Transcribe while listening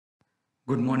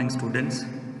Good morning, students.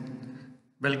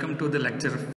 Welcome to the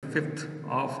lecture 5th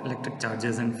of electric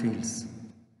charges and fields.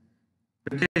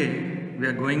 Today, we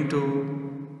are going to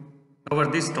cover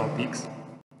these topics: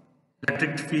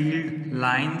 electric field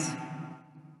lines,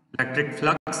 electric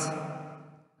flux,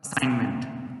 assignment.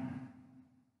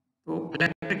 तो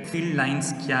electric field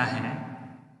lines क्या हैं,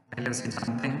 पहले उसे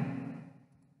जानते हैं।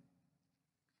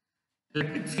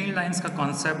 Electric field lines का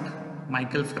concept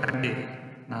Michael Faraday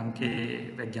नाम के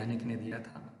वैज्ञानिक ने दिया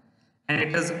था, and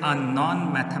it is a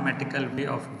non-mathematical way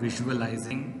of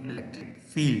visualizing electric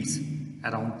fields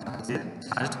around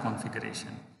charged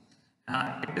configuration.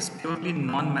 It is purely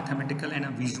non-mathematical and a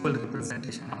visual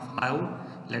representation of how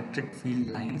electric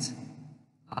field lines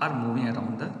are moving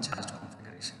around the charged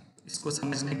configuration. इसको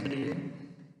समझने के लिए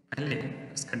पहले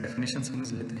इसका definition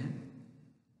समझ लेते हैं.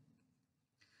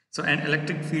 So an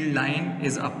electric field line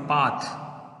is a path.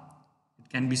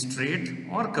 It can be straight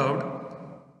or curved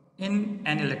in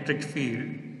an electric field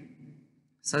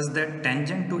such that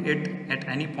tangent to it at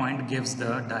any point gives the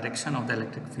direction of the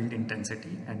electric field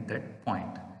intensity at that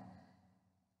point.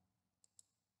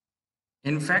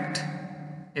 In fact,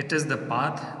 it is the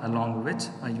path along which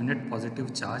a unit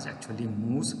positive charge actually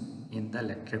moves in the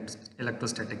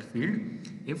electrostatic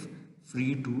field if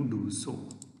free to do so.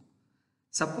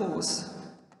 Suppose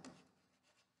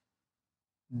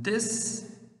this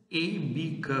AB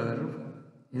curve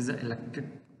is an electric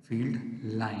field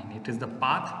line. It is the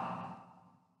path.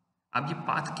 अब ये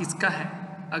path किसका है?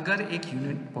 अगर एक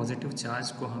unit positive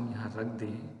charge को हम यहाँ रख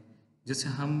दें, जिसे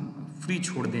हम फ्री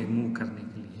छोड़ दें मूव करने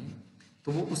के लिए,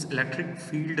 तो वो उस इलेक्ट्रिक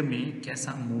फील्ड में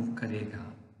कैसा मूव करेगा,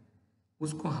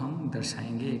 उसको हम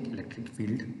दर्शाएंगे एक इलेक्ट्रिक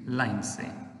फील्ड लाइन से.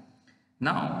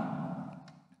 नाउ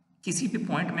किसी भी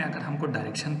पॉइंट में अगर हमको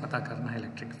डायरेक्शन पता करना है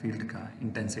इलेक्ट्रिक फील्ड का,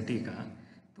 इंटेंसिटी का,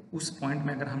 तो उस पॉइंट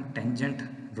में अगर हम टेंजेंट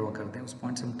ड्रॉ कर दें, उस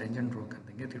पॉइंट से हम टेंजेंट ड्रॉ कर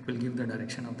देंगे, तो it will give the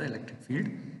direction of the electric field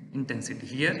intensity.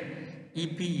 Here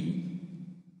EP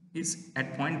is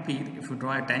at point P. If you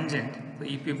draw a tangent, so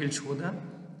EP will show the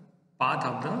path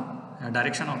of the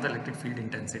direction of the electric field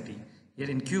intensity. Here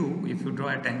in Q, if you draw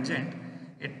a tangent,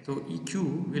 so EQ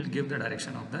will give the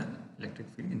direction of the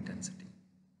electric field intensity.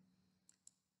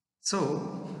 So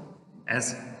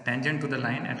as tangent to the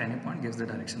line at any point gives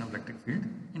the direction of electric field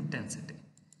intensity.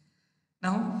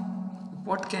 Now,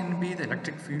 what can be the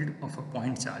electric field of a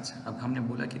point charge? अब हमने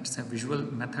बोला कि it's a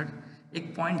visual method. एक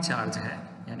point charge है,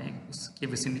 यानी उसके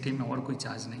vicinity में और कोई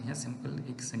चार्ज नहीं है, सिंपल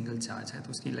एक सिंगल चार्ज है, तो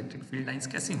उसकी इलेक्ट्रिक फील्ड लाइंस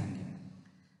कैसी होंगी?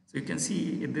 So you can see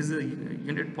this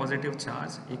unit positive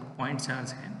charge, एक पॉइंट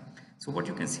चार्ज है. So what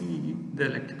you can see, the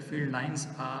electric field lines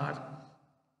are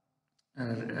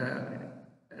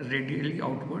radially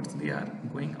outwards. They are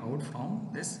going out from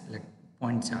this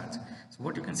point charge. So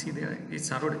what you can see there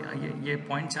is ये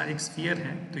point charge एक sphere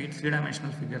है, तो ये 3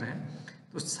 dimensional figure है,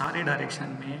 तो सारे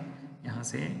direction में यहाँ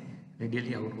से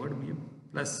रेडियली आउटवर्ड ये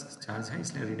प्लस चार्ज है,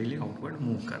 इसलिए रेडियली आउटवर्ड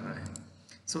मूव कर रहा है.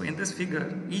 सो in this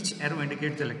figure each arrow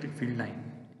indicate the electric field line.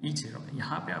 Each arrow,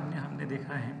 यहाँ पे हमने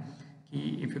देखा है कि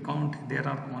if you count there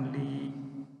are only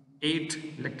 8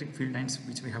 electric field lines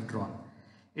which we have drawn.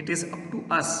 It is up to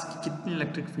us कि कितनी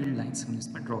इलेक्ट्रिक फील्ड लाइन्स हम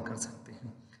इसमें ड्रॉ कर सकते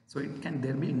हैं. So it can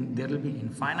there will be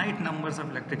infinite numbers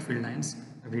of electric field lines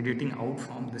radiating out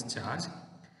from this charge.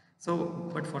 So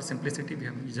but for simplicity we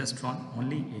have just drawn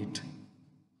only 8.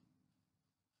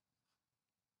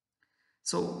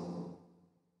 सो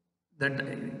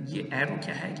ये arrow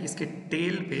क्या है कि इसके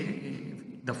टेल पे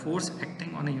the force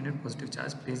acting on a unit positive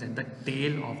charge place at the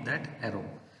tell of that arrow.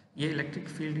 ये electric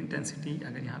field intensity,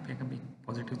 अगर यहाँ पे कभी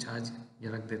पॉजिटिव चार्ज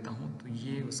ये रख देता हूँ, तो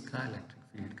ये उसका इलेक्ट्रिक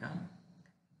फील्ड का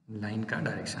लाइन का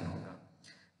डायरेक्शन होगा.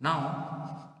 नाउ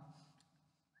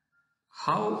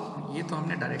हाउ, ये तो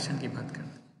हमने डायरेक्शन की बात कर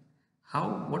दी. How,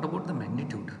 what about the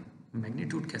magnitude?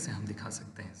 Magnitude कैसे हम दिखा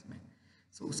सकते हैं इसमें?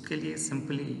 So उसके लिए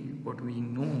simply what we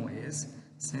know is,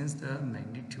 since the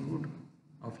magnitude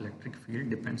of electric field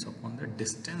depends upon the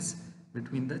distance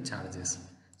between the charges.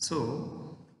 So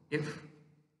if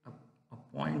a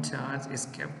point charge is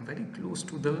kept very close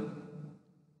to the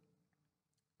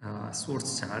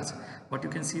source charge, what you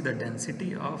can see, the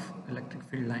density of electric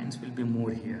field lines will be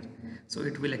more here. So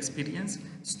it will experience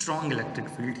strong electric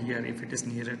field here if it is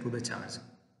nearer to the charge.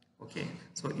 Okay,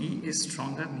 so E is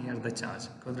stronger near the charge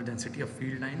because the density of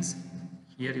field lines,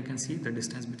 here you can see the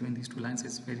distance between these two lines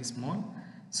is very small.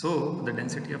 So the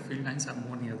density of field lines are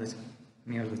more near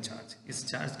the charge. इस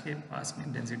charge के पास में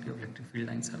density of electric field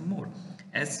lines are more.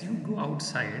 As you go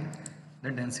outside,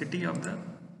 the density of the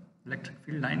electric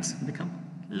field lines become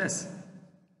less.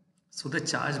 So the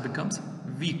charge becomes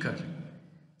weaker.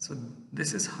 So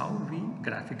this is how we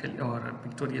graphically or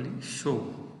pictorially show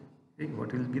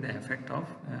what will be the effect of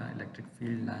electric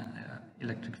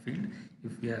field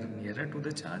if we are nearer to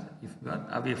the charge, if we are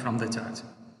away from the charge.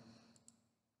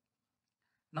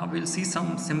 Now we'll see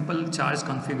some simple charge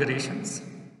configurations.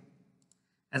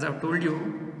 As I've told you,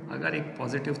 अगर एक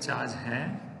positive charge है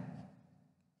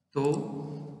तो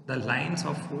the lines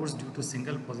of force due to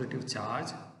single positive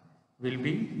charge will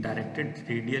be directed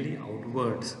radially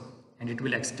outwards and it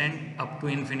will extend up to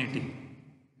infinity.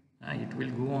 It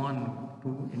will go on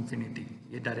to infinity.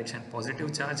 ये direction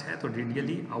positive charge है तो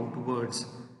radially outwards,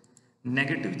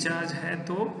 negative charge है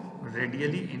तो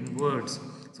radially inwards.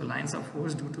 So lines of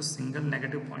force due to single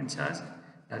negative point charge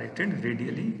directed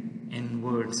radially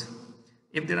inwards.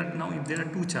 If there are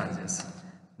two charges,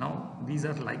 now these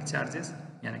are like charges,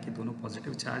 यानी कि दोनों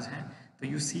positive charge हैं, तो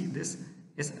you see this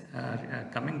is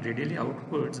coming radially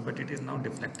outwards, but it is now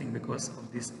deflecting because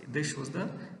of this. This shows the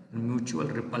mutual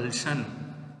repulsion,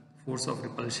 force of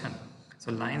repulsion.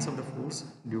 So lines of the force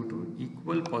due to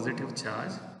equal positive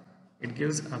charge, it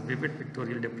gives a vivid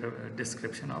pictorial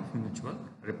description of mutual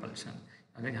repulsion.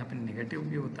 अगर यहाँ पे negative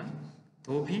भी होता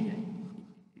तो भी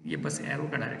ये बस arrow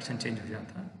का डायरेक्शन चेंज हो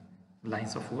जाता,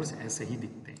 लाइन्स ऑफ फोर्स ऐसे ही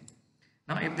दिखते हैं.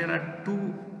 Now if there are two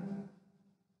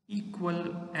equal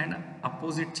and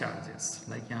opposite charges,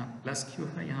 like यहाँ प्लस क्यू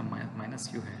है, यहाँ माइनस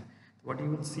क्यू है, what you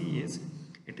would see is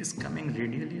it is coming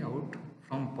radially out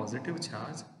from positive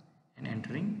charge and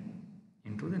entering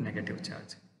into the negative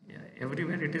charge.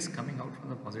 Everywhere it is coming out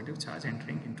from the positive charge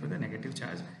entering into the negative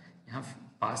charge. यहाँ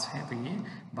पास है तो ये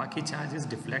बाकी charges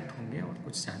deflect होंगे और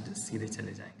कुछ charges सीधे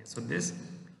चले जाएंगे. So this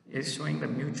is showing the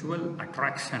mutual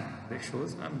attraction. This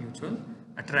shows a mutual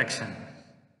attraction.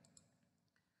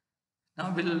 Now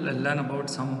we'll learn about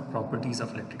some properties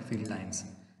of electric field lines.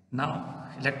 Now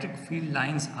electric field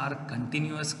lines are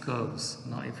continuous curves.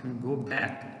 Now if you go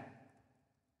back,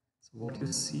 so what you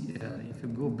see if you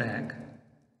go back,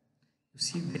 you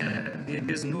see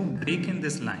there is no break in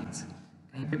these lines.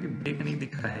 कहीं पे भी break नहीं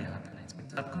दिख रहा है यहाँ पे lines में.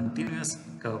 They are continuous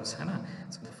curves, है ना.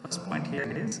 So the first point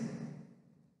here is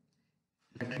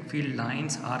electric field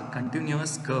lines are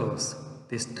continuous curves.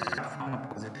 They start from a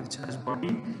positive charged body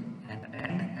and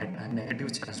end at a negative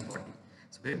charged body.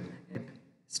 So it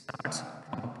starts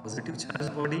from a positive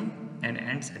charged body and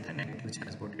ends at a negative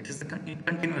charged body. It is a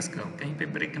continuous curve. कहीं पे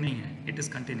break नहीं है. It is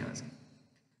continuous.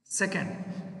 Second,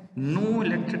 no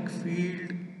electric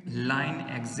field line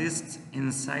exists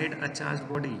inside a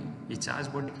charged body. ये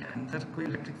charged body के अंदर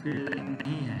कोई electric field line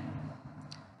नहीं है.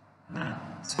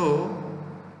 So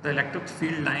the electric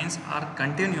field lines are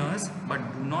continuous but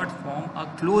do not form a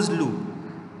closed loop.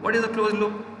 What is a closed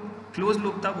loop? Closed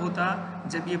loop तब होता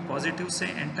जब ये पॉजिटिव से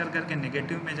एंटर करके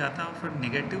नेगेटिव में जाता और फिर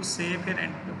नेगेटिव से फिर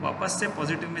वापस से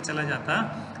पॉजिटिव में चला जाता,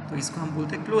 तो इसको हम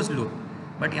बोलते हैं क्लोज लूप.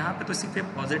 बट यहाँ पे तो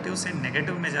सिर्फ पॉजिटिव से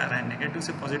नेगेटिव में जा रहा है, नेगेटिव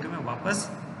से पॉजिटिव में वापस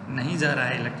नहीं जा रहा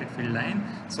है electric field line.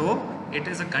 So it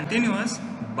is a continuous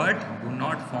but do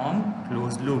not form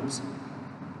close loops.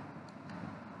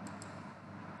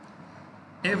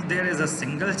 If there is a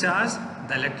single charge,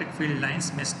 the electric field lines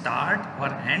may start or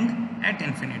end at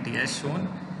infinity. As shown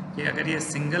कि अगर ये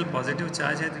single positive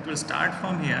charge है तो it will start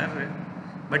from here,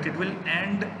 but it will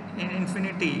end in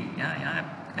infinity. यहाँ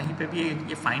कहीं पे भी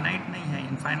ये finite नहीं है,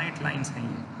 infinite lines हैं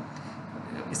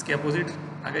ये. इसके opposite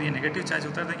अगर ये negative charge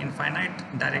होता है तो infinite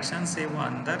direction से वो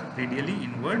अंदर radially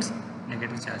inwards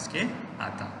negative charge के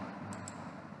आता.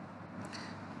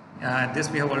 This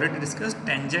we have already discussed.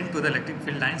 Tangent to the electric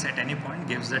field lines at any point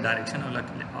gives the direction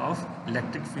of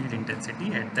electric field intensity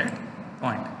at that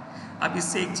point. अब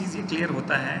इससे एक चीज़ ये क्लियर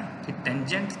होता है कि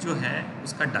टेंजेंट जो है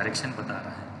उसका डायरेक्शन बता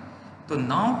रहा है. तो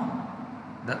now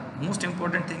the most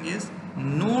important thing is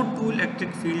no to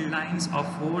electric field lines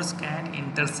of force can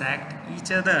intersect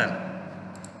each other.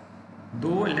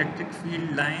 दो इलेक्ट्रिक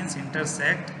फील्ड लाइन्स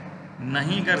इंटरसेक्ट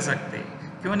नहीं कर सकते.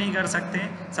 क्यों नहीं कर सकते?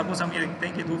 सपोज हम ये देखते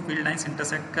हैं कि दो फील्ड लाइन्स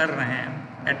इंटरसेक्ट कर रहे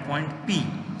हैं एट पॉइंट P.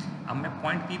 अब मैं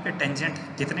पॉइंट P पे टेंजेंट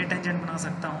कितने टेंजेंट बना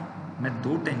सकता हूँ? मैं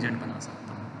दो टेंजेंट बना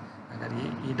सकता हूँ. अगर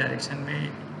ये ए डायरेक्शन में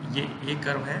ये ए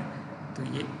कर्व है तो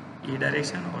ये ए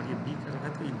डायरेक्शन और ये बी कर्व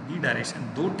है तो ये बी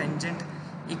डायरेक्शन. दो टेंजेंट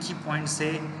एक ही पॉइंट से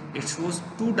it shows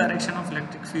to direction of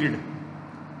electric field,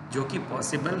 जो कि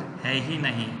पॉसिबल है ही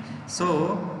नहीं. सो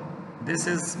this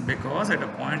is because at a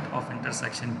point of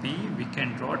intersection P we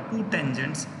can draw two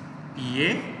tangents PA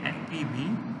and PB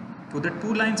to the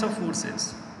two lines of forces.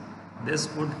 This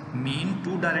would mean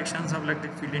two directions of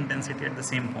electric field intensity at the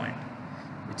same point,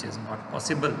 which is not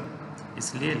possible.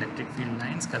 इसलिए electric field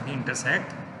lines कभी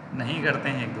intersect नहीं करते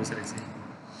हैं एक दूसरे से.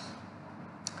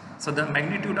 So the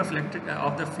magnitude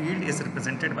of the field is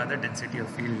represented by the density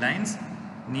of field lines.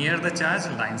 Near the charge,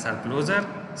 lines are closer,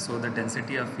 so the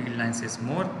density of field lines is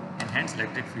more, and hence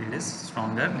electric field is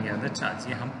stronger near the charge.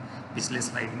 ये हम पिछले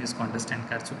slide में इसको understand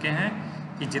कर चुके हैं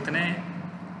कि जितने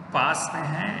पास में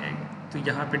हैं तो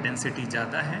यहाँ पे डेंसिटी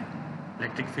ज़्यादा है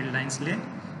इलेक्ट्रिक फील्ड लाइन्स लिए,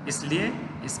 इसलिए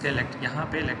इसका यहाँ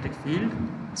पे इलेक्ट्रिक फील्ड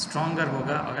स्ट्रॉन्गर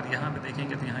होगा। अगर यहाँ पे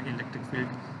देखेंगे तो यहाँ की इलेक्ट्रिक फील्ड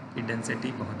की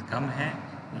डेंसिटी बहुत कम है,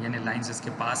 यानी लाइन्स इसके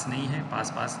पास नहीं है,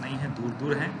 पास नहीं है, दूर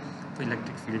दूर है, तो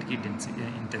इलेक्ट्रिक फील्ड की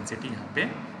इंटेंसिटी यहाँ पे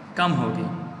कम होगी।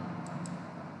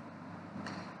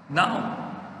 Now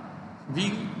we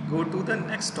go to the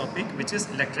next topic which is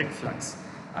electric flux.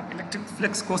 अब इलेक्ट्रिक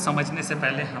फ्लक्स को समझने से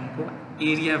पहले हमको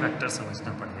एरिया वेक्टर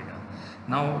समझना पड़ेगा।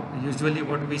 Now usually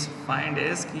what we find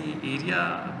is कि area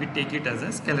we take it as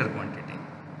a scalar quantity,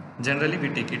 generally we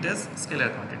take it as scalar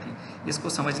quantity. इसको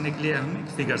समझने के लिए हम एक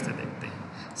फिगर से देखते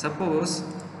हैं। Suppose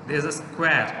there is a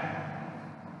square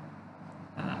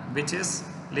which is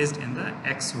placed in the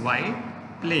XY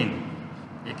plane.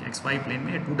 एक XY प्लेन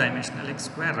में 2 डायमेंशनल एक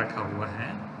स्क्वायर रखा हुआ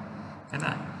है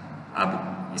ना। अब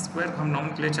स्क्वायर को हम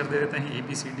नॉमेनक्लेचर दे देते हैं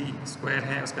ABCD स्क्वायर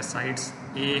है, उसका साइड्स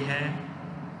A है,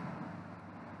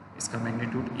 इसका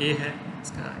मैग्नीट्यूड A है,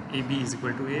 इसका AB is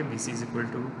equal to A, BC is equal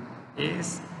to A,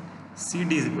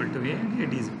 CD is equal to A and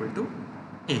AD is equal to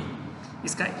A।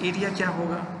 इसका एरिया क्या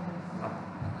होगा? अब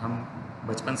हम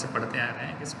बचपन से पढ़ते आ रहे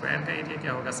हैं कि स्क्वायर का एरिया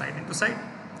क्या होगा? साइड इंटू साइड,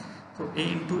 तो A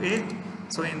into A।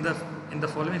 So in the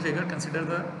following figure consider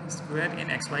the square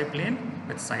in XY plane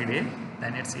with side A,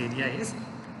 then it's area is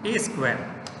A square.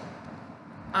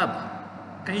 अब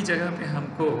कई जगह पे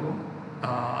हमको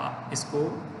इसको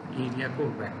एरिया को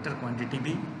वेक्टर क्वांटिटी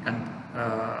भी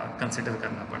कंसिडर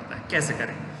करना पड़ता है। कैसे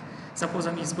करेंगे? सपोज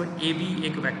हम इसको AB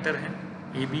एक वेक्टर है,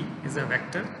 AB is a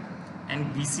vector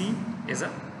and BC is a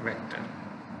vector,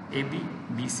 AB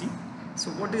BC।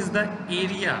 So what is the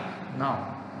area now?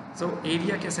 So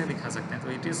area कैसे दिखा सकते हैं?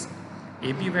 तो it is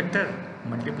AB vector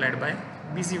multiplied by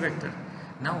BC vector.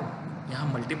 Now यहाँ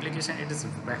multiplication it is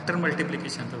vector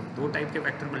multiplication, तो 2 type के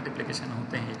vector multiplication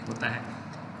होते हैं, एक होता है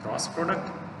क्रॉस प्रोडक्ट,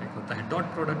 एक होता है डॉट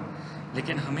प्रोडक्ट।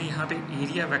 लेकिन हमें यहाँ पे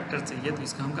एरिया वेक्टर चाहिए तो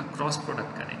इसका हम क्रॉस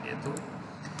प्रोडक्ट करेंगे। तो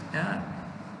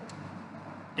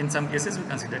इन some cases we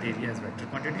consider area as vector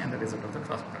quantity and the result of the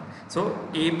cross product. So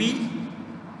AB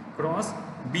cross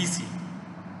BC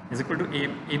is equal to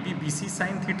AB BC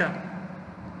sine theta.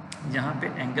 यहाँ पे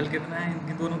एंगल कितना है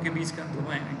इन दोनों के बीच का?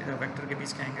 दोनों वेक्टर के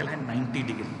बीच का एंगल है 90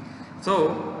 डिग्री। सो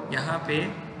यहाँ पे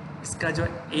इसका जो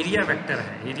एरिया वेक्टर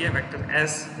है, area vector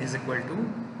S is equal to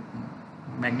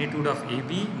magnitude of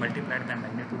AB multiplied by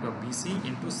magnitude of BC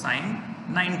into sine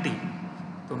 90।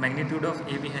 तो मैग्नीट्यूड ऑफ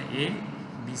AB है A,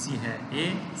 BC है A,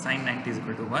 sign 90 is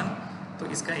equal to 1।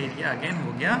 तो इसका एरिया अगेन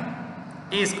हो गया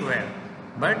A square.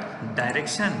 But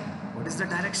direction, what is the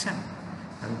direction?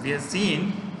 We have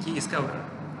seen कि इसका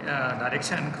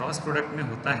direction cross product में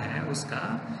होता है उसका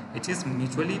which is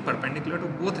mutually perpendicular to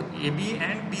both AB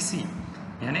and BC,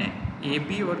 यानी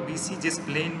AB और BC जिस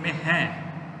प्लेन में हैं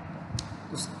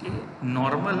उसके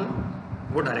नॉर्मल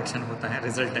वो डायरेक्शन होता है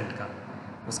रिजल्टेंट का,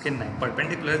 उसके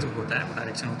परपेंडिकुलर जो होता है वो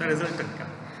डायरेक्शन होता है रिजल्टेंट का।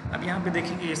 अब यहाँ पे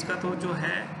देखेंगे इसका तो जो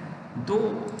है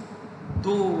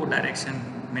दो डायरेक्शन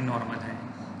में नॉर्मल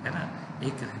है ना,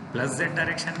 एक प्लस Z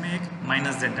डायरेक्शन में, एक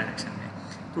माइनस Z डायरेक्शन में।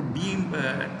 तो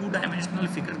 2 डायमेंशनल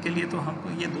फिगर के लिए तो हमको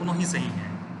ये दोनों ही सही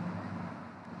हैं,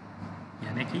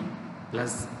 यानी कि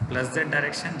प्लस Z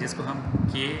डायरेक्शन जिसको हम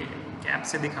K कैप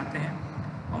से दिखाते हैं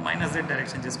और माइनस Z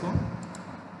डायरेक्शन जिसको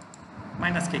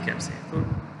माइनस K कैप से, तो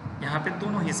यहाँ पे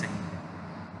दोनों ही सही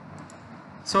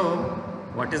हैं। So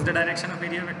what is the direction of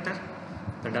area vector?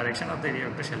 The direction of the area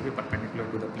vector shall be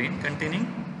perpendicular to the plane containing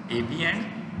AB and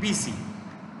BC।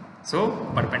 So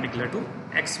perpendicular to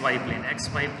XY plane,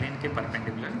 XY plane के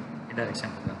perpendicular direction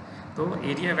होगा। तो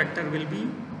area vector will be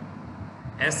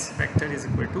S vector is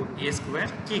equal to A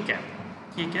square K cap.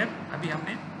 K cap अभी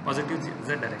हमने positive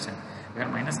Z direction, अगर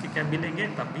minus K cap भी लेंगे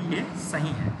तब भी ये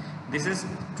सही है। This is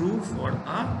true for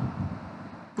a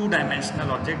 2 dimensional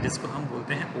object जिसको हम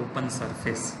बोलते हैं ओपन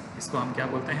सरफेस। इसको हम क्या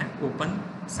बोलते हैं? Open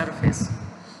surface.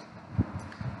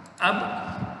 अब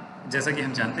जैसा कि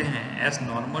हम जानते हैं as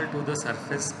normal to the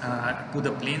surface to the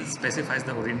plane specifies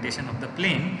the orientation of the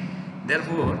plane,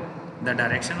 therefore the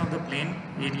direction of the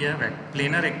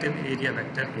planar active area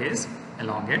vector is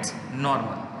along its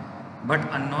normal, but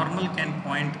a normal can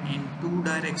point in 2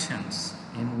 directions,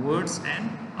 inwards and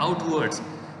outwards.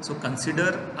 So consider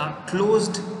a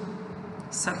closed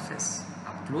surface.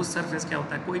 अब closed surface क्या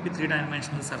होता है? कोई भी 3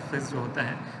 dimensional surface जो होता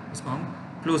है उसको हम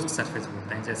क्लोज्ड सरफेस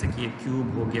बोलते हैं। जैसे कि एक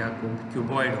क्यूब हो गया,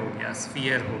 क्यूबॉइड हो गया,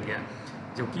 स्फीयर हो गया,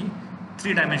 जो कि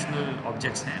 3 डायमेंशनल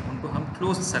ऑब्जेक्ट्स हैं उनको हम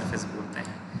क्लोज्ड सरफेस बोलते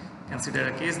हैं।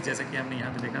 कंसिडर अ केस, जैसे कि हमने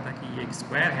यहाँ पे देखा था कि ये एक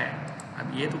स्क्वायर है,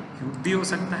 अब ये तो क्यूब भी हो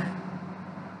सकता है।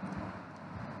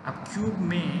 अब क्यूब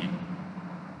में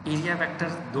एरिया वेक्टर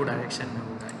दो डायरेक्शन में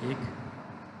होगा, एक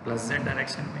प्लस z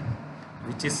डायरेक्शन में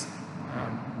विच इज़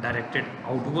डायरेक्टेड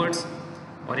आउटवर्ड्स,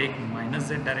 और एक माइनस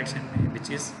z डायरेक्शन में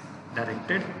विच इज़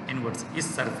डायरेक्टेड इनवर्ड्स।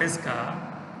 इस सरफेस का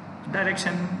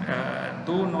डायरेक्शन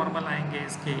दो नॉर्मल आएंगे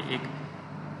इसके, एक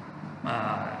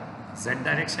z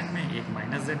डायरेक्शन में, एक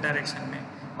माइनस z डायरेक्शन में।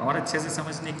 और अच्छे से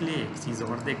समझने के लिए एक चीज़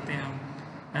और देखते हैं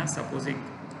हम। सपोज एक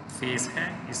फेस है,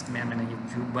 इसमें मैंने ये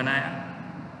क्यूब बनाया,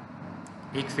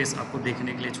 एक फेस आपको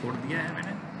देखने के लिए छोड़ दिया है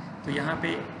मैंने। तो यहाँ पे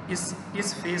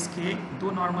इस फेस के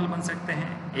दो नॉर्मल बन सकते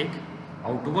हैं, एक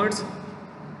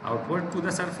आउटवर्ड टू द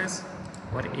सरफेस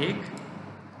और एक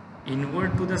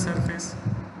इनवर्ड टू द सरफेस।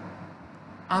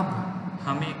 अब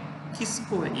हमें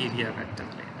किसको एरिया वेक्टर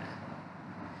लेना है?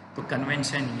 तो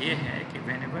कन्वेंशन ये है कि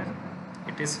व्हेनेवर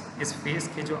इट इज़ इस फेस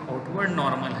के जो आउटवर्ड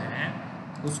नॉर्मल है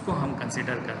उसको हम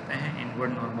कंसिडर करते हैं,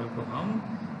 इनवर्ड नॉर्मल को हम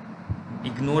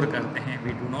इग्नोर करते हैं,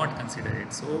 we do not consider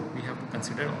it. So we have to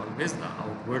consider always the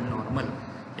outward normal.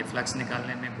 ये फ्लक्स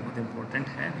निकालने में बहुत इंपॉर्टेंट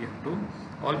है। We have to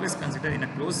always consider in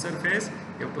a close surface,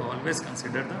 we have to always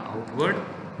consider the outward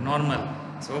normal.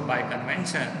 So bye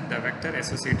convention the vector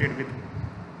associated with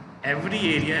every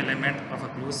area element of a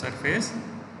closed surface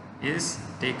is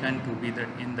taken to be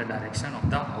in the direction of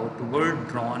the outward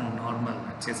drawn normal।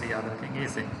 अच्छे से याद रखेंगे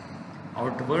इसे,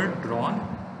 outward drawn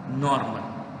normal।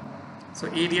 so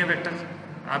area vector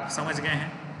आप समझ गए हैं।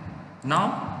 now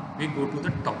we go to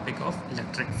the topic of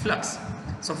electric flux।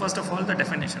 so first of all the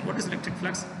definition, what is electric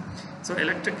flux? so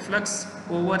electric flux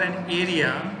over an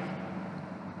area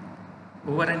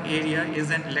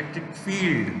is an electric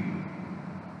field,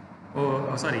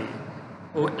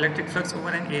 electric flux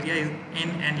over an area in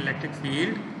an electric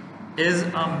field is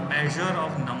a measure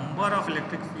of number of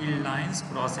electric field lines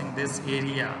crossing this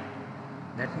area।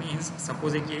 that means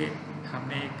suppose कि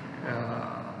हमने एक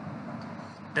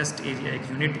test area, एक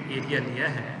unit area लिया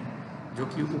है जो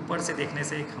कि ऊपर से देखने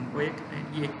से हमको एक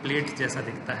प्लेट जैसा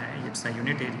दिखता है। ये सा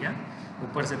यूनिट एरिया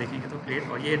ऊपर से देखेंगे तो प्लेट,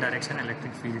 और ये डायरेक्शन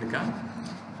इलेक्ट्रिक फील्ड का।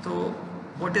 तो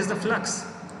what is the flux?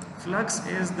 Flux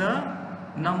is the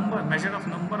measure of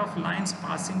number of lines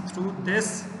passing through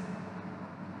this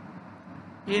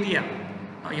area।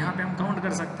 और यहाँ पे हम काउंट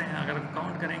कर सकते हैं, अगर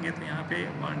काउंट करेंगे तो यहाँ पे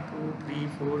 1 2 3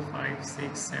 4 5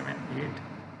 6 7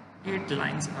 8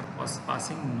 lines are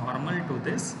passing normal to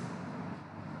this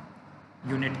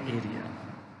unit area।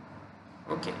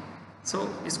 Okay, सो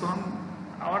इसको हम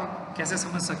और कैसे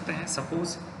समझ सकते हैं?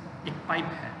 सपोज एक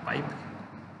पाइप है,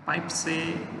 पाइप से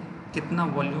कितना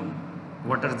वॉल्यूम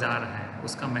वाटर जा रहा है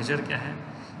उसका मेजर क्या है?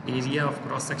 Area of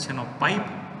cross section of pipe.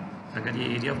 अगर ये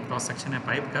एरिया ऑफ क्रॉस सेक्शन है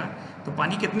पाइप का, तो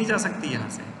पानी कितनी जा सकती है यहाँ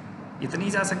से? इतनी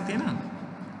जा सकती है ना।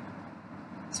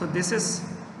 So this is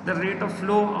the rate of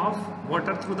flow of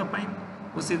water through the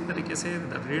pipe. उसी तरीके से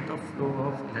the rate of flow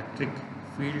of electric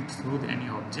field through any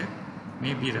object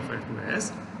may be referred to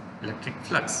as electric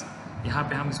flux. यहाँ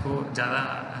पे हम इसको ज़्यादा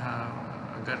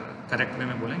अगर करेक्ट वे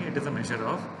में बोलेंगे, it is a measure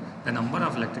of the number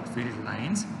of electric field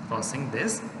lines crossing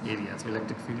this area। so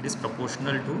electric field is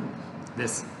proportional to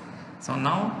this। so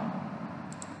now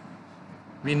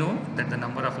we know that the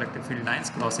number of electric field lines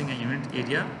crossing a unit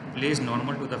area placed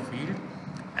normal to the field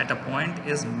at a point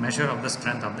is measure of the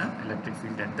strength of the electric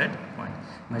field at that point,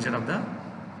 measure of the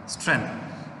strength।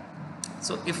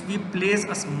 so if we place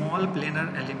a small planar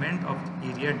element of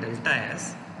area delta s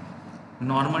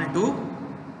normal to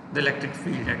the electric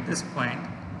field at this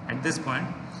point,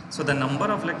 so the number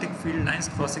of electric field lines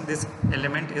crossing this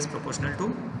element is proportional to।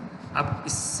 अब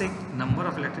इससे number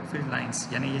of electric field lines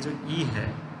यानी ये जो E है,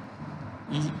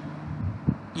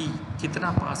 E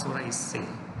कितना पास हो रहा है इससे,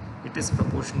 it is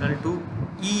proportional to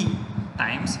E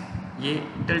times ये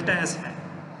delta S है।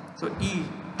 so E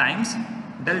times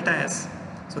delta S।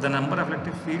 so the number of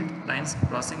electric field lines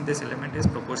crossing this element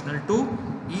is proportional to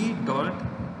E dot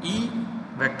E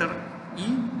vector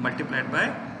E multiplied by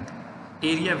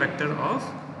area vector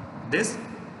of this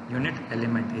unit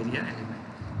element, area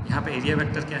element. यहाँ पे area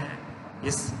vector क्या है?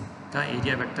 इसका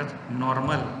area vector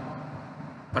normal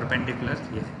perpendicular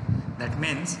ये है। That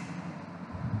means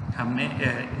हमने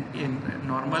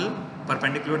normal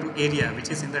perpendicular to area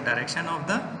which is in the direction of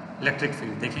the electric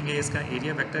field. देखेंगे इसका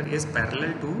area vector is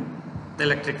parallel to the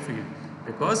electric field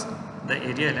because the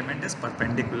area element is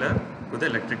perpendicular to the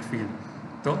electric field.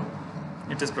 तो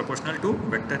it is proportional to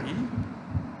vector E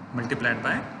multiplied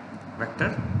by vector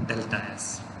delta s।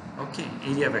 okay,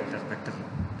 area vector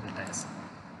delta s।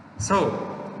 so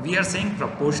we are saying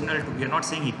proportional to, we are not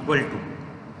saying equal to।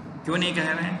 क्यों नहीं कह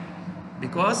रहे हैं?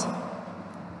 because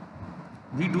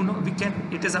we do not, we can,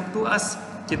 it is up to us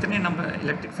कितने number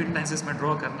electric field lines इसमें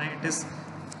draw करना है। It is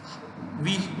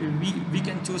we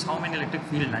can choose how many electric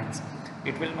field lines.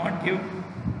 It will not give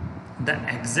the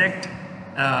exact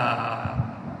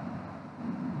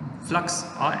flux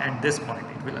और at this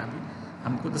point it will अभी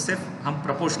हमको तो सिर्फ हम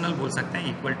प्रोपोर्शनल बोल सकते हैं,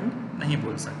 इक्वल टू नहीं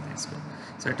बोल सकते हैं इसको.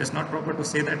 So it is not proper to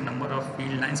say that number of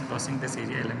field lines crossing this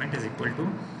area element is equal to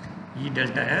E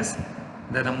delta S.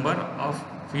 The number of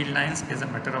field lines is a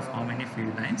matter of how many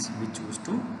field lines we choose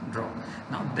to draw.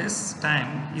 Now this time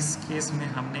इस case में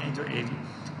हमने जो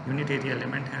unit area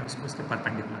element है उसको उसके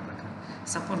perpendicular रखा.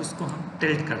 Suppose उसको हम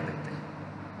टिल्ट कर देते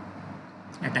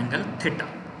हैं एट एंगल थीटा.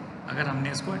 अगर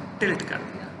हमने इसको टिल्ट कर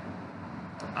दिया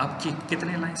तो अब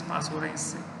कितने लाइंस पास हो रहे हैं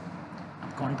इससे? अब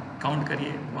काउंट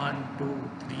करिए 1 2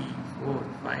 3 4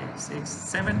 5 6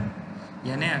 7.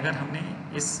 यानी अगर हमने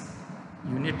इस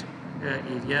यूनिट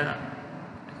एरिया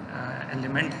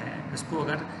एलिमेंट है उसको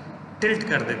अगर टिल्ट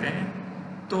कर देते हैं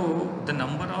तो the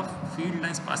number of field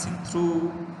lines passing through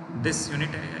this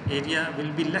unit area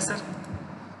will be lesser.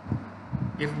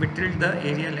 If we tilt the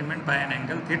area element by an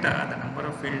angle theta, the number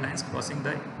of field lines crossing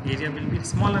the area will be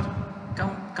smaller.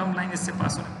 Come line इससे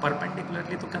पास हो रहे हैं,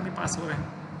 perpendicularly तो कम ही पास हो रहे हैं.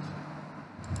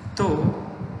 तो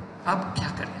अब क्या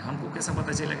करें, हमको कैसा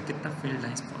पता चलेगा कितना फील्ड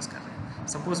लाइंस क्रॉस कर रहे हैं?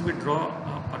 Suppose we draw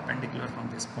perpendicular from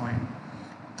this point.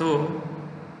 तो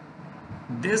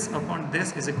this upon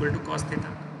this is equal to cos theta.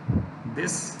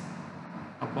 This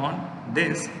upon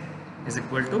this is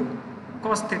equal to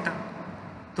cos theta.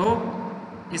 तो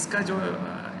इसका जो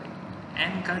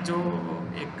n का जो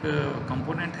एक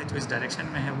कंपोनेंट है जो इस डायरेक्शन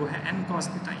में है वो है n cos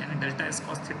theta यानी delta s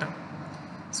cos theta.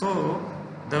 So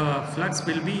the flux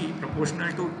will be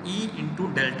proportional to E into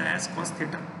delta s cos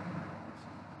theta.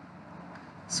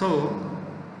 So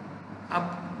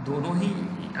अब दोनों ही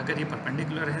अगर ये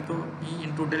परपेंडिकुलर है तो E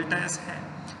इंटू डेल्टा एस है.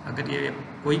 अगर ये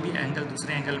कोई भी एंगल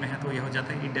दूसरे एंगल में है तो ये हो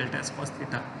जाता है E delta S cos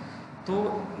theta. तो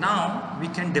now we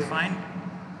can define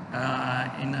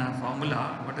in formula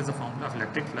what is the formula of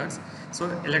electric flux. So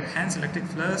hence electric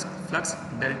flux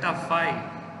delta phi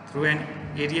through an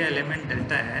area element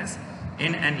delta S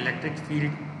in an electric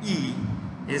field E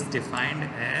is defined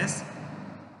as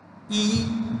E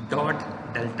dot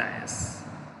delta S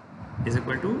is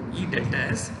equal to E delta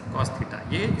S cos theta.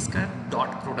 ये इसका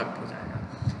dot product हो जाएगा.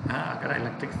 हाँ, अगर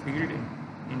electric field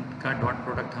इनका dot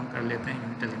product हम कर लेते हैं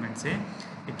यूनिट एलिमेंट से,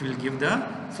 it will give the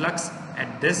flux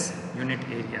at this unit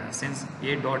area since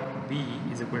A dot B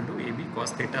is equal to A B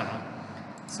cos theta.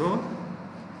 So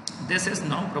this is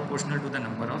now proportional to the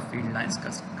number of field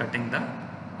lines cutting the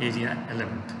area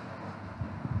element.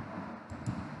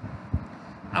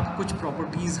 अब कुछ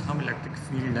properties हम electric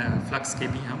field flux के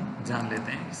भी हम जान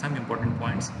लेते हैं, some important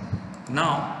points.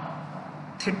 Now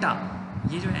theta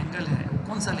ये जो एंगल है वो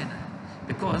कौन सा लेना है?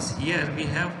 Because here we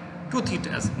have to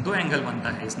थीटास. दो एंगल बनता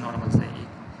है इस नॉर्मल से,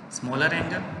 एक स्मॉलर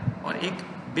एंगल और एक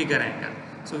बिगर angle.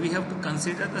 So we have to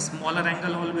consider the smaller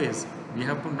angle always. We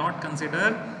have to not consider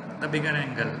the bigger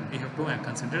angle, we have to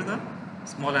consider the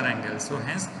smaller angle. So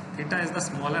hence theta is the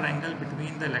smaller angle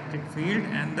between the electric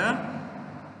field and the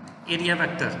area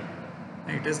vector.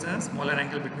 It is the smaller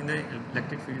angle between the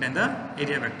electric field and the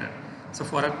area vector. So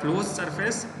for a closed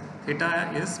surface, theta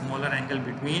is smaller angle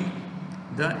between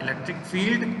the electric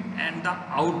field and the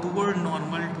outward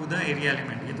normal to the area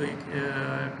element. ये तो एक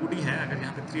 2D है. अगर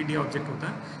यहाँ पे 3D object होता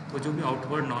तो जो भी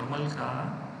आउटवर्ड नॉर्मल का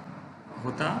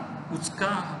होता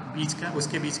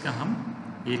उसके बीच का हम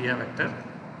एरिया वेक्टर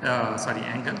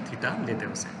एंगल थीटा लेते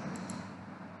हैं उसे.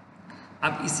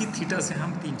 अब इसी थीटा से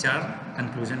हम 3-4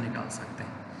 कंक्लूजन निकाल सकते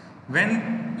हैं. When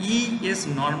E is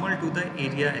normal to the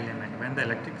area element, when the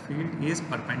electric field is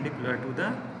perpendicular to the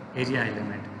area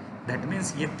element, that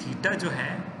means ये थीटा जो है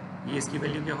ये इसकी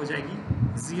वैल्यू क्या हो जाएगी?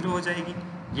 0 हो जाएगी.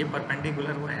 ये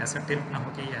परपेंडिकुलर हुआ ऐसा टिल्ट ना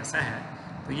हो कि ये ऐसा है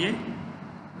तो ये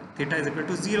थीटा इज इक्वल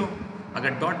टू 0.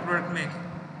 अगर डॉट प्रोडक्ट में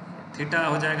थीटा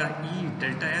हो जाएगा E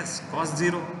डेल्टा एस कॉस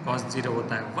 0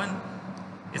 होता है 1.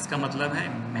 इसका मतलब है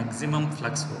मैक्सिमम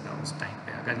फ्लक्स होगा उस टाइम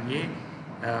पे. अगर ये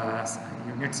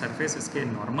यूनिट सरफेस इसके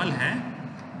नॉर्मल है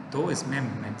तो इसमें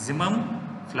मैक्सिमम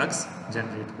फ्लक्स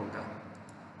जनरेट होगा.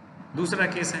 दूसरा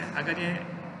केस है अगर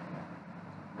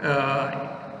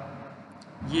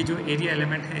ये जो एरिया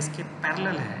एलिमेंट है इसके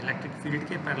पैरेलल है, इलेक्ट्रिक फील्ड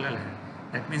के पैरेलल है,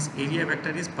 that means area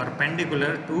vector is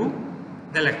perpendicular to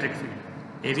the electric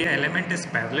field. Area element is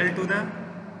parallel to the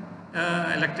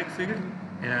electric field.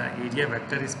 Area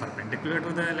vector is perpendicular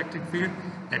to the electric field.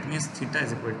 That means theta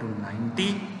is equal to 90.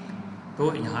 तो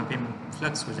यहाँ पे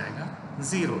flux हो जाएगा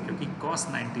 0 क्योंकि cos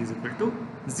 90 is equal to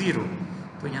 0.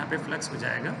 तो यहाँ पे flux हो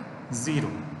जाएगा 0.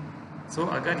 सो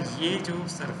अगर ये जो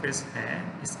सरफेस है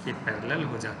इसके पैरेलल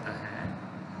हो जाता है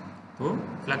तो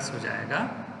फ्लक्स हो जाएगा,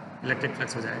 इलेक्ट्रिक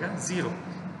फ्लक्स हो जाएगा 0.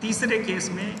 तीसरे केस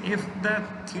में if the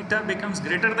theta becomes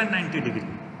greater than 90 degree,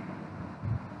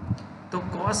 तो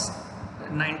cos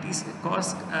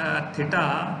theta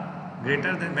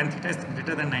greater than when theta is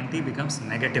greater than 90 becomes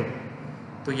negative,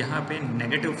 तो यहाँ पे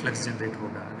नेगेटिव फ्लक्स जनरेट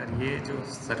होगा। अगर ये जो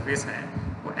सरफेस है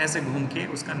वो ऐसे घूम के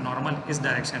उसका नॉर्मल इस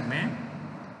डायरेक्शन में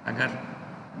अगर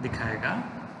दिखाएगा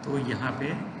तो यहाँ पे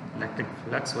इलेक्ट्रिक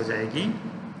फ्लक्स हो जाएगी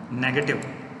negative.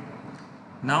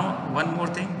 Now one more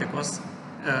thing, because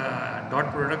dot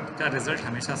product का रिजल्ट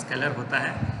हमेशा स्केलर होता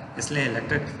है, इसलिए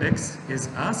electric flux is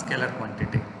a scalar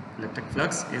quantity. Electric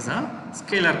flux is a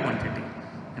scalar quantity,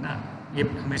 है ना, ये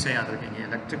हमेशा याद रखेंगे।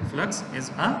 Electric flux is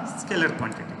a scalar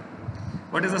quantity.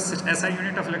 What is the SI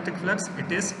unit of electric flux?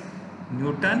 It is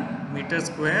Newton metre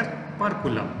square पर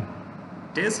coulomb.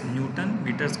 It is Newton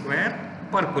metre square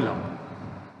पर coulomb.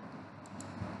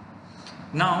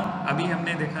 Now अभी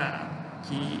हमने देखा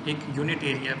कि एक यूनिट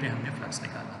एरिया पे हमने फ्लक्स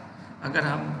निकाला। अगर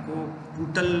हमको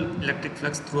total electric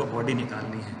flux through a body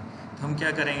निकालनी है तो हम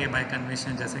क्या करेंगे? बाय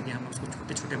कन्वेंशन, जैसे कि हम उसको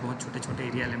छोटे छोटे बहुत छोटे छोटे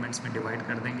एरिया एलिमेंट्स में डिवाइड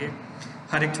कर देंगे।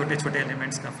 हर एक छोटे छोटे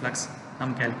एलिमेंट्स का फ्लक्स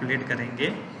हम कैलकुलेट करेंगे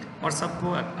और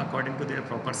सबको according to their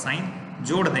proper sign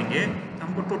जोड़ देंगे तो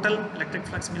हमको टोटल इलेक्ट्रिक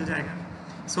फ्लक्स मिल जाएगा।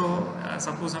 सो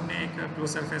सपोज हमने एक क्लोज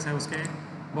सरफेस है, उसके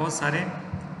बहुत सारे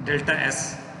डेल्टा एस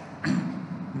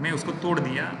में उसको तोड़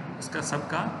दिया, उसका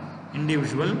सबका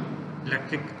इंडिविजुअल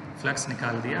इलेक्ट्रिक फ्लक्स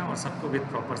निकाल दिया और सबको विद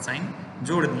प्रॉपर साइन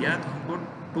जोड़ दिया, तो हमको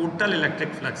टोटल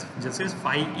इलेक्ट्रिक फ्लक्स जैसे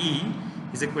phi E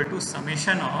is equal to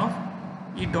summation of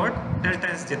E dot delta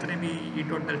S, जितने भी ई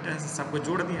डॉट डेल्टा एस सबको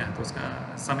जोड़ दिया तो उसका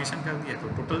समेशन कर दिया तो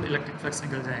टोटल इलेक्ट्रिक फ्लक्स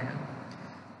निकल जाएगा।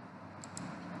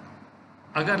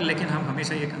 अगर लेकिन हम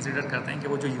हमेशा ये कंसिडर करते हैं कि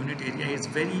वो जो unit area is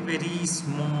very very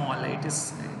small, it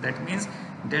is that means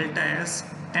delta S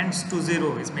tends to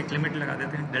zero, इसमें एक लिमिट लगा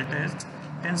देते हैं, delta S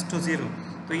tends to zero,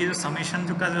 तो ये जो समेशन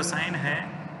जो का जो साइन है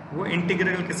वो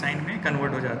इंटीग्रल के साइन में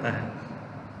कन्वर्ट हो जाता है।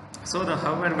 So the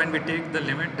however when we take the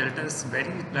limit delta S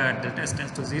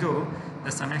tends to zero, the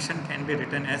summation can be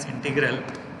written as integral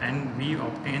and we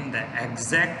obtain the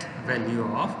exact value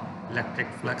of electric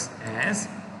flux as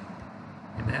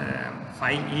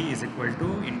phi E is equal to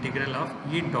integral of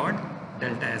E dot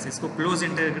delta S. इसको close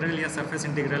integral या surface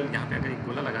integral, यहाँ पे अगर एक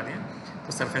गोला लगा दिया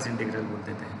तो सरफेस इंटीग्रल बोल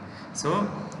देते हैं।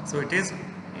 So it is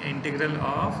integral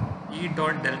of E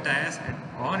dot delta S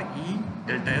और ई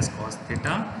delta S cos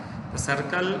theta. The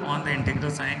circle on the integral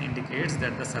sign indicates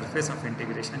that the surface of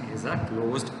integration is a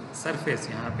closed surface.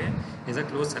 यहाँ पे is a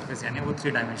close surface यानी वो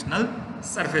 3 dimensional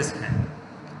surface है।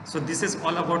 So this is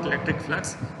all about electric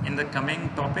flux. In the coming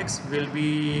topics we'll be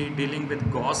dealing with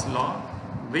Gauss law,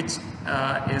 which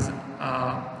is a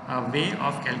way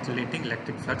of calculating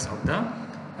electric flux of the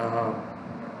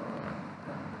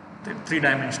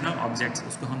 3-dimensional objects।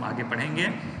 उसको हम आगे पढ़ेंगे।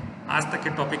 आज तक के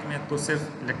topic में तो सिर्फ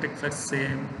इलेक्ट्रिक फ्लक्स से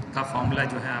का फॉर्मूला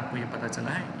जो है आपको ये पता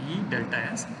चला है, E delta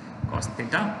S cos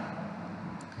theta।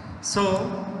 So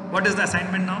what is the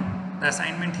assignment now? The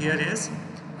assignment here is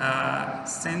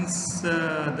since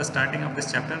the starting of this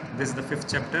chapter, this is the 5th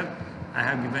chapter, I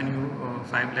have given you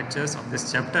 5 lectures of this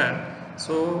chapter,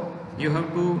 so you have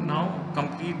to now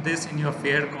complete this in your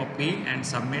fair copy and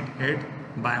submit it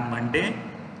by Monday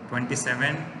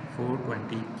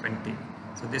 27/4/2020।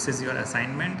 so this is your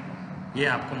assignment। ये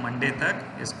आपको Monday तक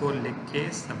इसको लिख के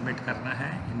submit करना है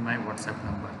in my WhatsApp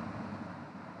number।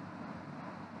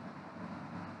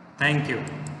 Thank you।